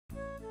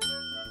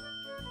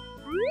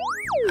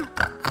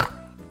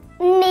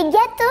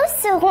gâteaux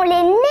seront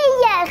les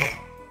meilleurs.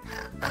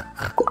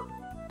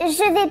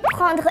 Je vais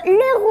prendre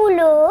le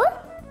rouleau.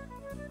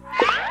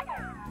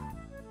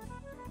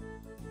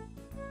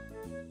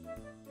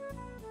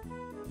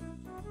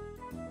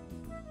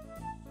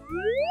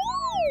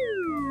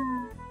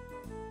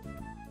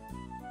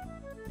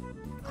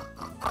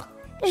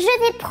 Je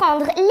vais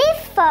prendre les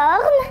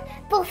formes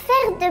pour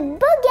faire de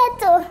beaux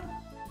gâteaux.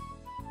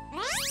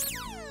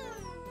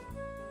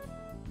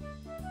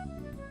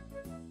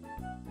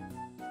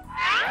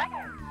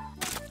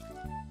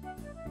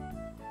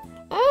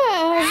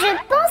 Je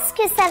pense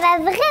que ça va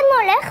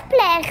vraiment leur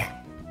plaire.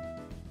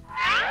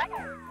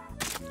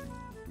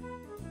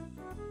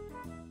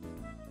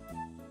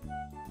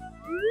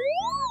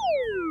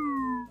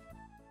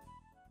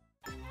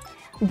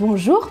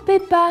 Bonjour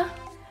Peppa,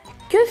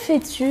 que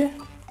fais-tu?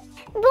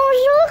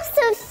 Bonjour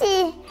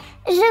Sophie,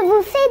 je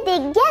vous fais des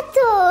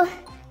gâteaux.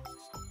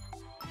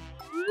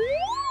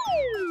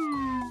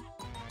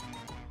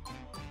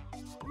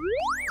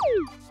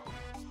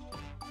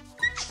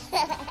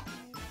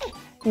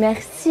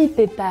 Merci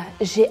Peppa,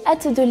 j'ai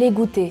hâte de les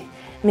goûter.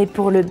 Mais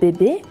pour le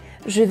bébé,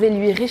 je vais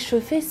lui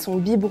réchauffer son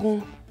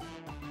biberon.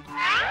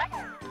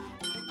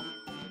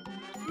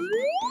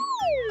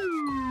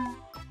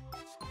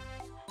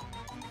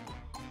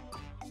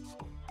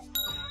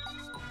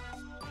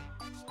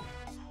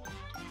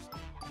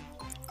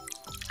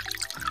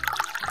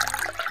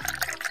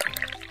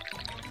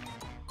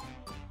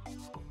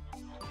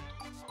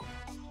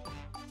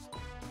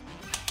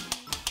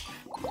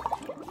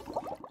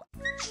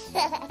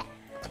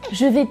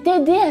 Je vais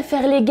t'aider à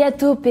faire les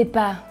gâteaux,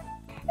 Peppa.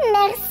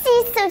 Merci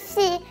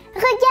Sophie.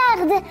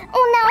 Regarde,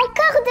 on a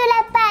encore de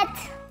la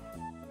pâte.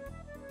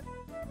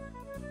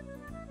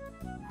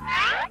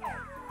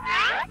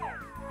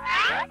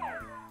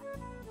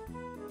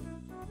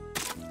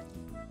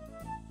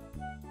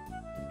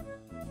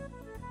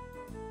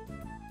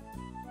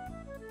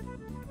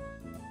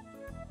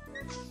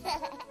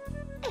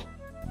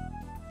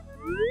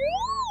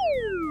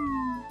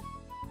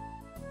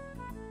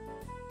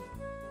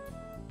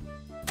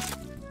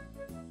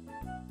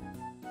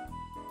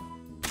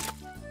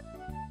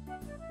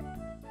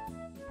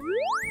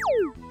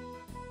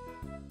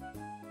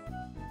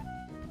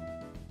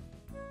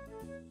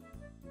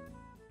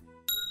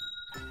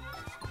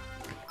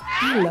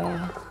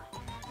 Alors,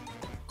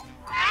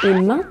 et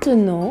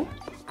maintenant,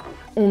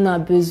 on a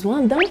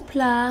besoin d'un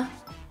plat.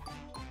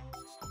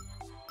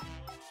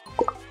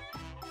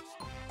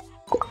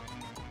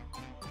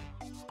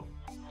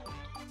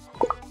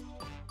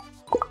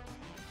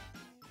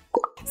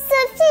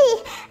 Sophie,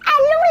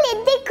 allons les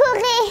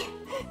décorer.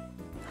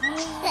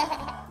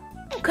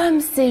 Comme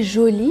c'est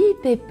joli,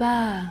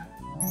 Peppa.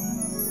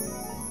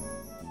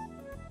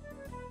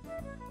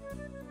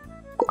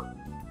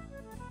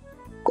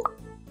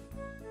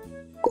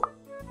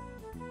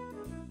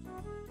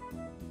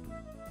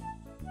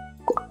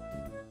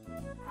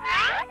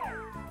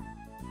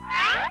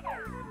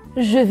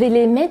 Je vais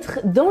les mettre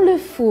dans le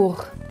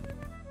four.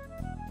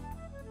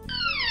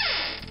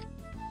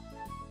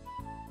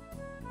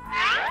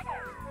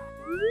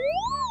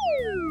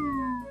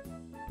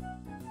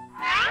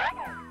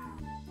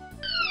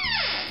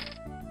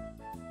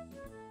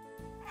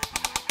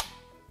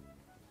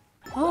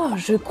 Oh,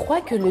 je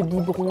crois que le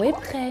biberon est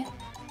prêt.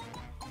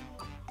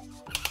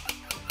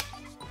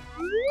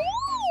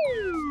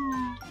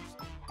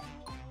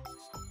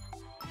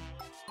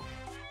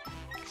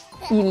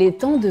 Il est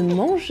temps de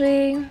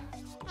manger.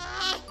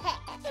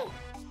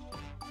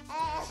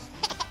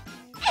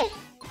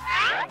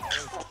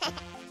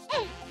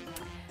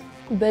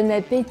 Bon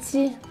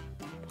appétit.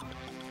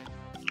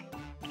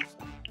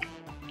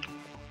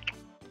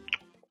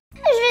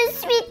 Je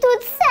suis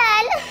toute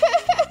sale.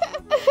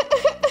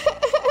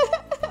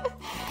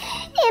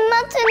 Et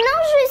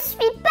maintenant, je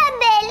suis pas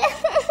belle.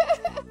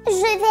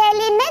 Je vais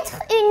aller mettre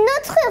une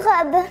autre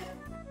robe.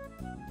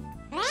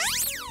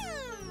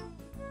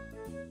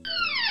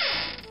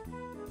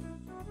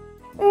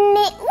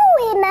 Mais où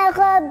est ma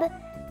robe?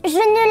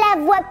 Je ne la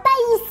vois pas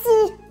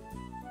ici.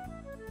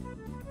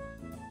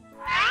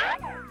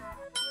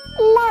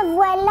 La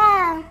voilà.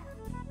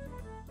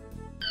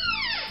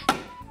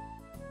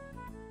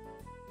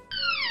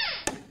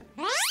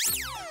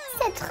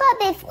 Cette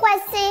robe est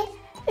froissée.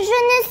 Je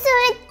ne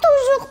serai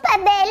toujours pas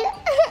belle.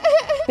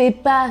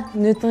 Peppa,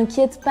 ne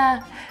t'inquiète pas.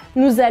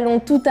 Nous allons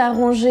tout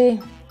arranger.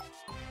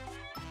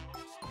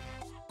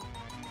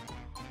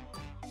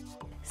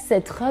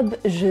 Cette robe,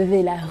 je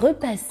vais la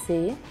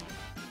repasser.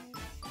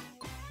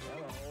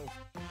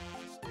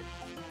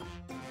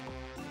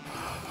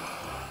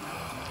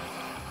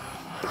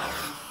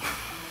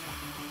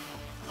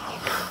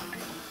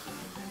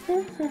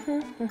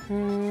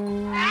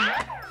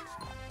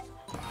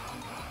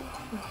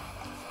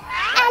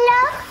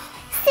 Alors,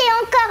 c'est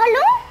encore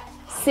long?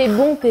 C'est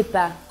bon,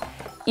 Peppa.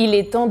 Il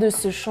est temps de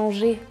se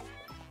changer.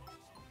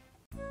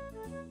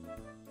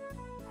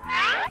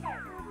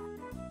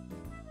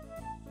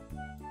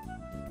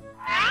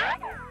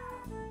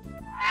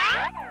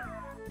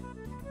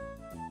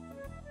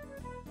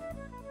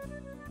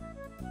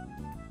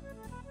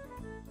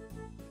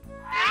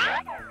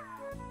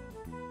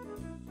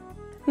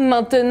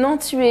 Maintenant,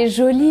 tu es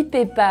jolie,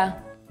 Peppa.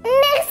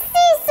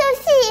 Merci,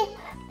 Sophie.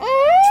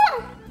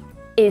 Mouah.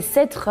 Et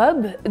cette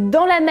robe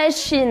dans la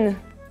machine.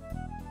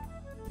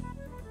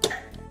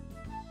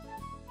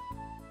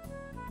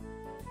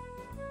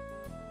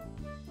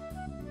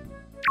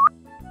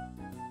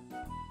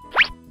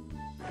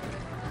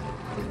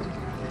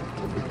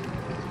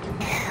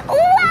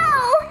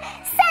 Waouh,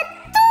 ça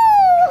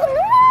tourne.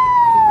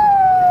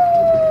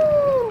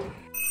 Wouh.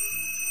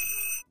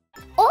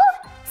 Oh,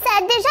 ça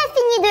a déjà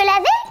fini de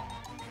laver?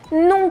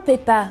 Non,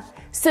 Peppa,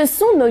 ce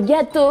sont nos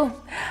gâteaux.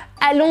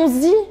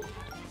 Allons-y.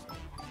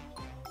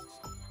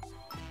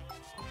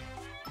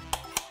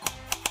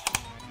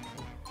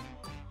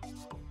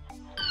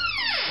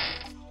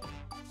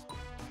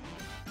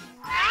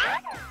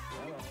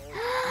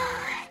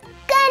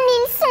 Comme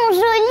ils sont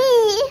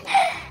jolis.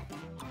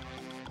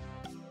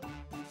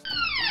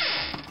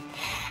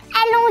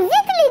 Allons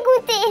vite les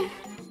goûter.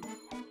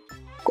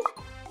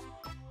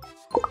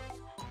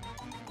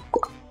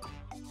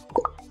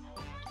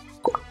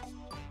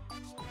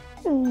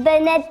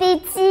 Bon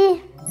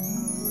appétit.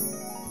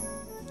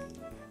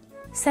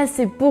 Ça,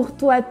 c'est pour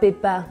toi,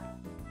 Peppa.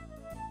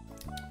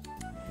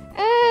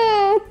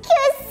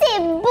 Que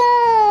c'est bon.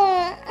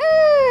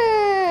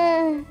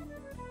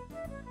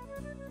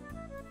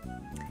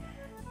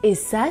 Et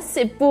ça,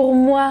 c'est pour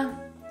moi.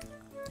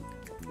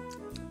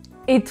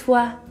 Et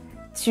toi,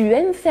 tu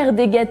aimes faire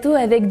des gâteaux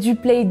avec du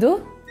Play-Doh?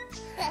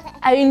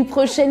 À une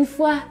prochaine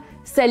fois.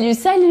 Salut,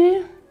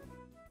 salut!